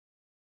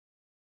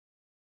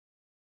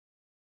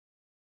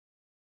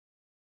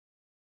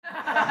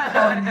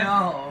Oh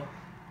no.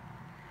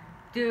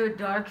 Dude,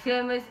 Dark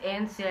Samus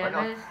and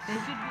Samus, they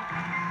should be...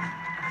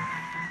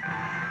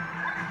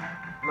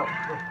 No.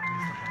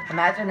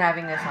 Imagine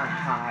having this on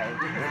high. It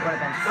would have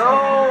been so...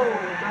 No!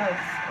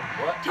 That's...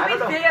 What? To be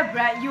fair,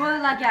 Brett, you were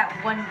like at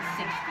 160.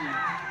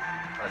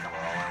 That's not all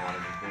I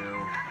wanted to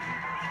do.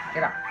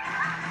 Get up.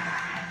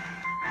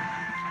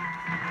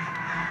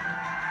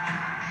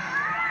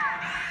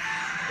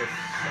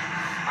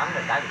 I'm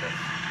gonna die to this.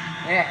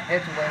 Yeah,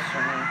 it's a waste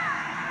for me.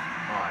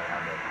 Oh, I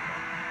got it.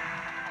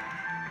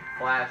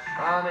 Flash.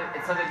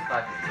 It's something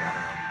flashing here, I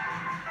don't know.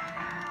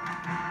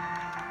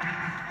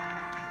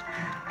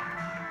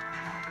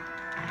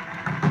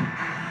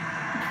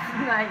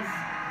 Nice.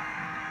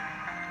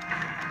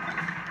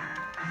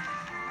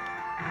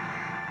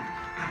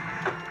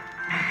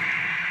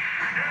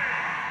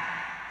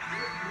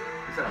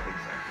 He said a big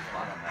section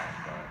spot on that,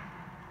 but...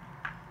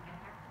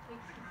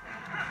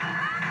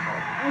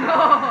 No!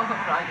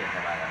 I didn't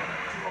have that.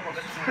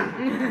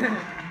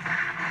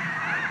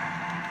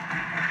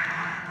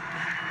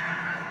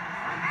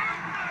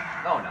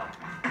 Oh no.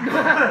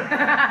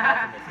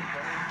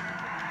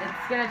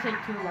 It's gonna take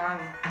too long.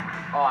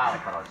 Oh, I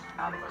thought I was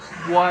out of it.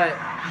 What?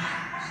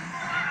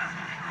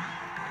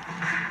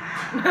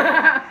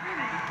 That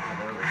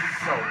was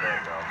so good,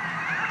 though.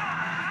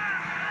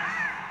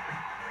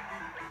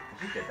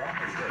 Did you get that?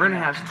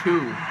 Brennan has 2.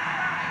 It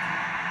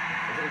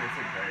didn't even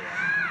seem very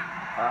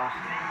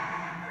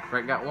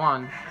Brett got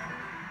 1.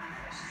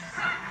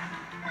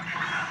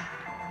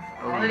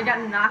 Oh, they got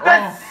knocked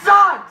That out.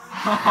 sucks!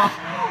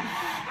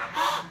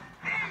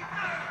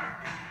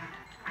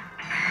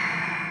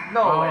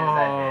 No way does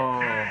that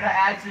hit. That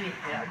actually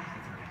hit.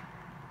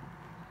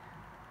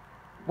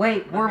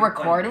 Wait, we're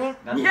recording?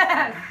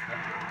 Yes!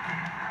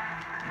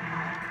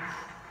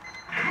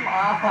 Come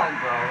on,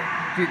 bro.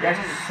 Dude, that's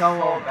This is so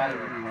bad.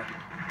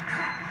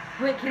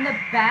 Wait, can the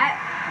bat...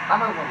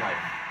 I'm on 1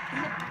 life.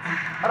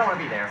 I don't want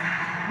to be there.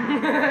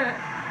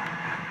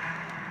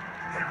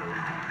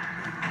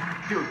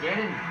 Dude,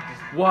 Ganon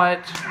just...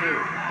 What?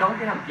 Dude, don't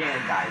get him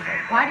Ganon dies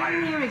like that. Why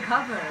didn't he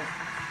recover?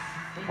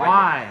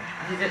 Why?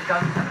 He just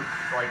doesn't,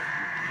 like,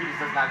 he just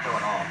does not go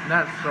at all.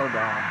 That's so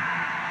dumb.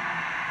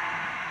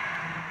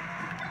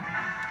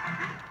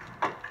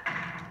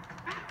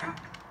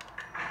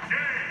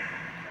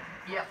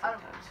 Yeah, I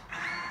don't know.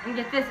 And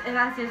get this, and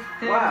that's his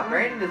third Wow, win.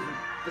 Brandon is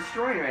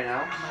destroying right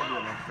now. I'll do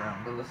it next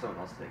round. Unless someone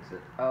else takes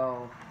it.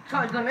 Oh.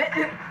 Charge limit.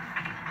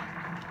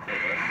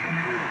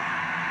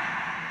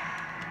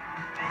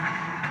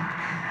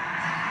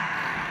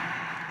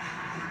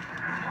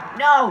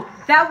 No!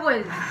 That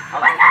was...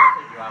 I'm gonna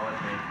take you out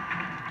with me.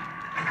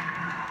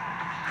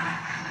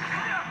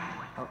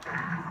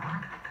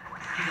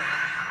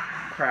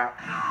 Crap.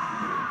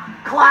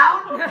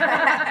 Clown!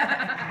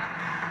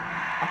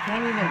 I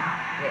can't even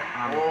get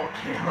on it. Oh,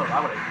 Caleb, I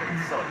would have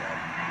been so dead.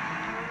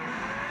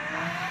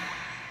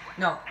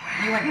 No,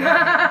 you went.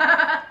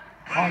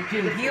 Oh,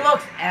 dude, he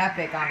looks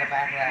epic on the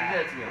back of You that.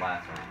 did it to me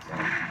last one, so.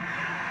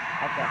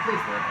 Okay.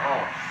 Please live.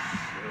 Oh,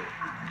 shoot.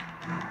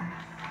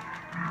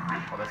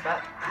 Oh, that's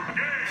bad.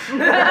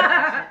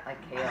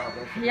 Like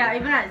KO. Yeah,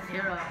 even at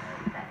 0.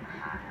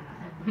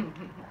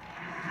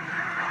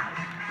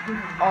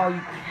 Oh,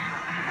 you.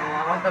 Oh,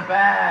 I want the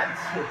bat.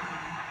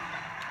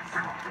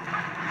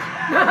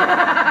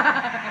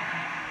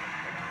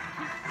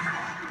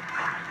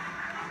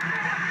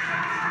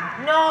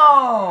 No!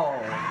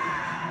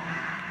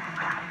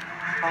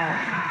 Oh.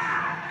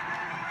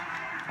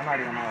 I'm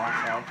already on my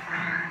last health.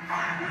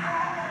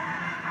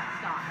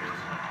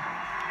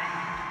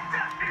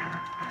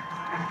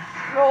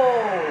 No!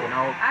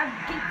 No. I've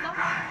kicked up.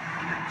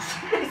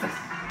 Jesus!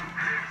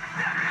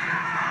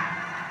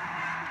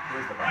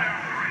 Where's the bat?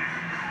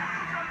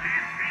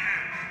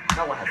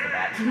 No one has the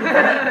bat.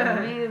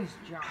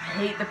 I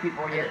hate the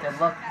people where you have to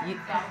look. You,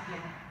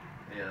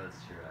 Yeah, that's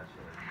true,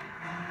 actually.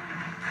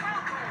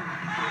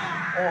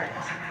 oh.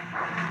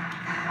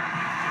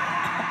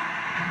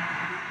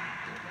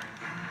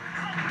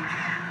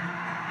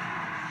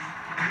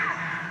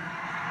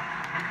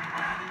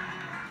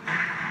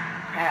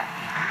 Yeah.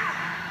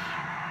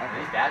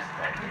 Nice dash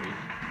attack, maybe.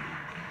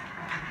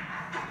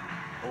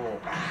 Oh.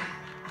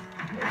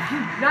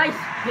 Nice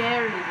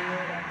parry, dude.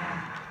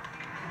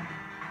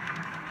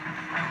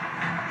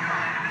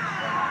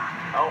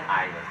 Oh,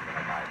 I was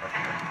gonna die.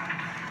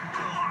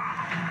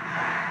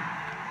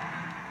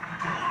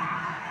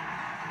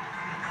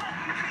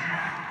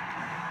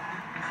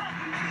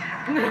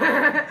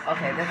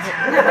 Okay, that's it.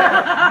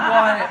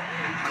 What?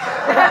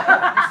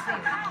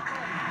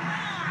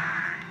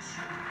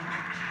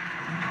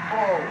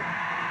 Oh.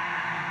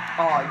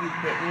 Oh, you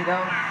hit me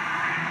though?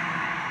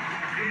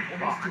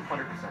 Almost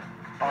 200%.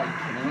 Oh, you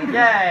kidding me?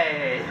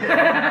 Yay!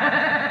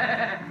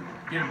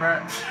 Get him,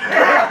 Brett.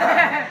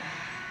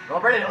 Well,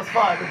 Brandon, it was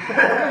fun.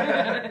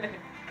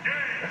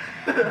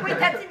 Wait,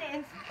 that's an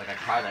ins. Like a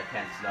car that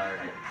can't start.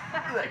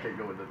 That can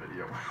go in the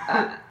video.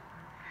 That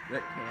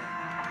can't.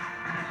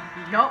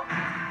 Yup.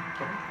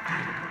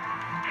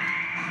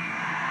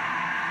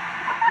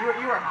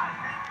 You were high.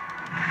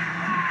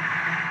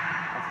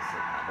 That's a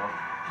sick combo.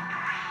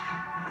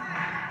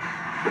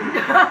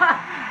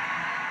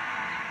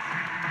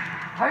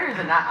 How is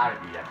it not out of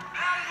you yet?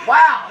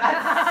 Wow, that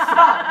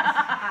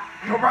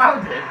sucks!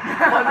 Grounded.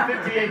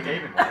 158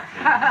 David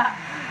watching.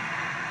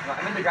 No,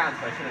 I'm in the ground,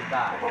 so I shouldn't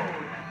die.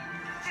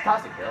 Just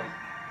toss it, kill.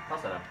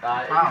 Toss it up.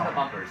 Use the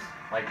bumpers.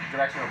 Like,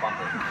 directional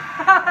bumpers.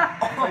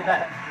 Like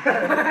that.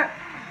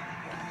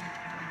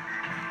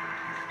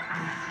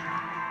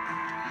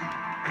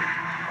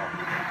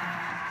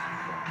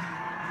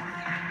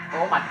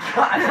 Oh my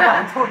gosh,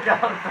 I don't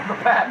get out from the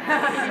back.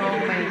 So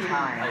many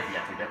times. I have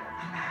yet to get one.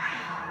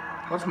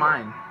 What's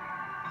mine?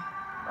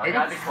 Oh, I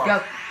gotta be close.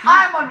 Go.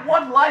 I'm on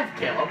 1 life,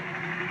 Caleb.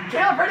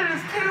 Caleb rated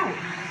is 2.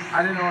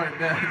 I didn't know what it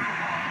did.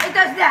 It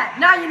does that.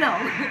 Now you know.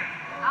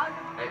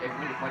 It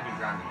might be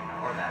grounding, you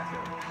know, or that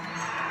too.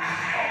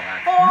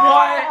 Oh,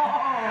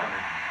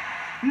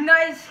 that's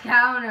Nice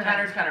counter.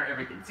 counter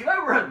everything. See why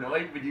we're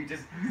annoyed when you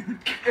just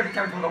every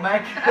time we go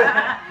back?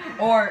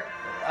 Or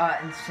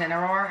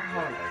Incineroar.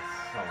 Holy. That's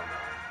so annoying.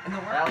 In the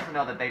I world. also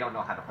know that they don't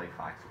know how to play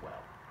Fox well.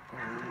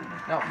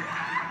 No.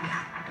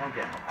 Don't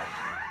get no Fox.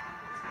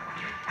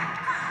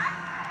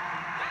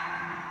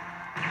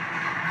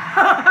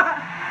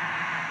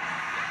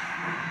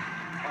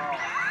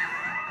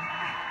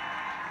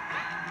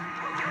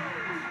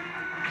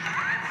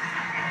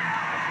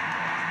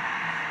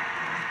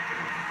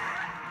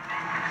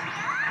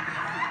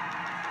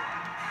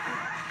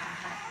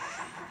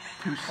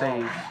 Two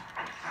saves.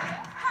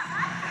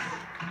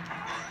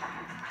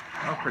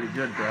 Oh, pretty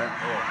good, Brett.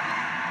 Oh,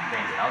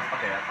 dang it.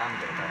 Okay, I'm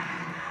good at that.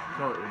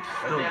 So it's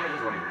But still. damage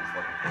is what he was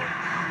looking for.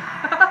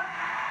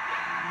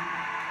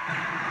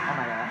 Oh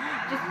my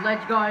gosh. Just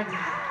ledge guard.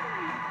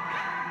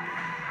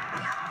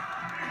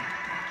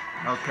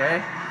 Okay.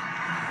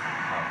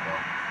 Oh,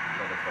 okay.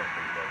 So the first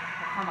pretty good.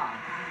 Come on.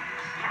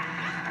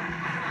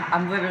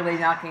 I'm literally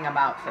knocking them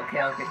out so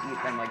Kale could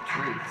eat them like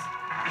treats.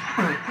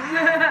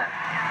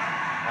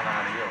 How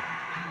about you?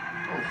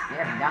 Oh, we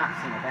have not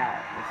seen a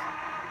bat. This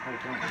whole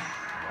thing.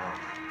 No.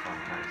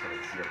 Sometimes I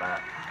see your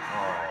back. Oh,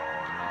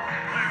 no.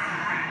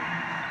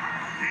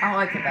 I don't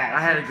like the bat.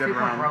 I had a It's good super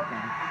round. broken.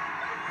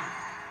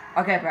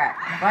 Okay, Brad.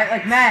 Fight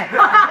like mad. I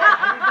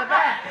need the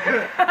bat!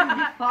 You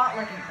fought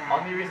like a bat.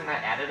 Only reason I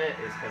added it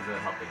is because it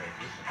helped the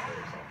vacation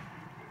player, so.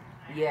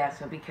 Yeah,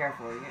 so be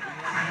careful. Oh,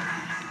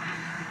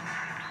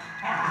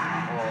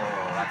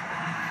 that's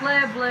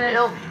Flare blitz,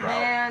 Killed me, bro.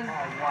 man. Oh,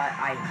 what?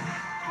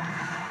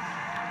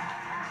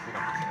 We don't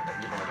have to say that.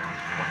 You know what I mean.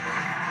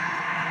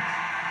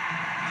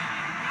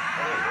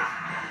 Oh, there it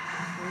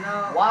is.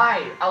 No.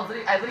 Why? I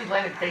literally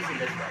landed facing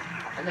this way.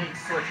 And then he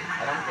switches.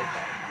 I don't get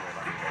that.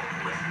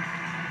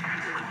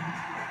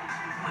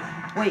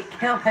 Wait,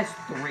 Caleb has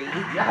 3?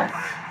 Yes.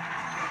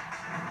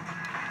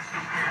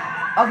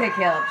 Okay,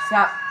 Caleb,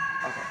 stop.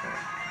 Okay,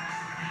 Caleb.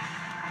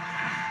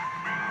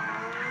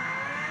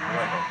 Who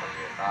did I go for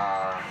here?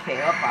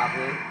 Caleb,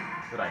 probably.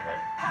 Who did I hit?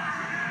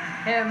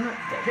 Him.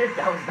 Dang it,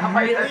 that was not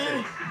my Really?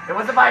 intention. It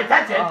wasn't my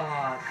intention.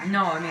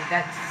 No, I mean,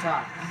 that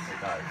sucks. It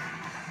does.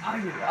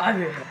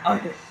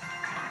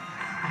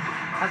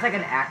 That's like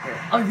an actor.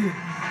 Are we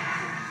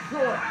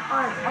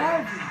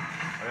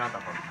not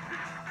that far?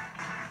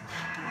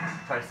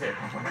 Try to say it.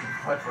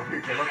 What for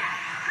you, Caleb?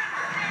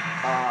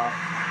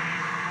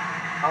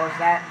 Oh, is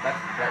that? That's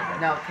right.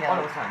 No, Oh, Caleb.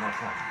 no, it's not. No, it's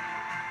not.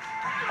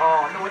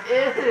 Oh, no, it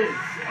is.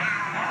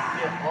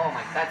 Yeah, oh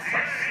my, that's so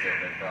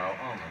stupid, bro.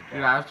 Oh my god.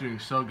 Dude, I was doing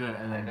so good,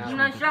 and then. I know. just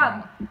Nice went to job.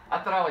 crap. I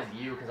thought I was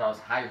you because I was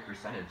higher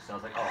percentage, so I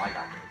was like, oh, I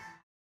got this.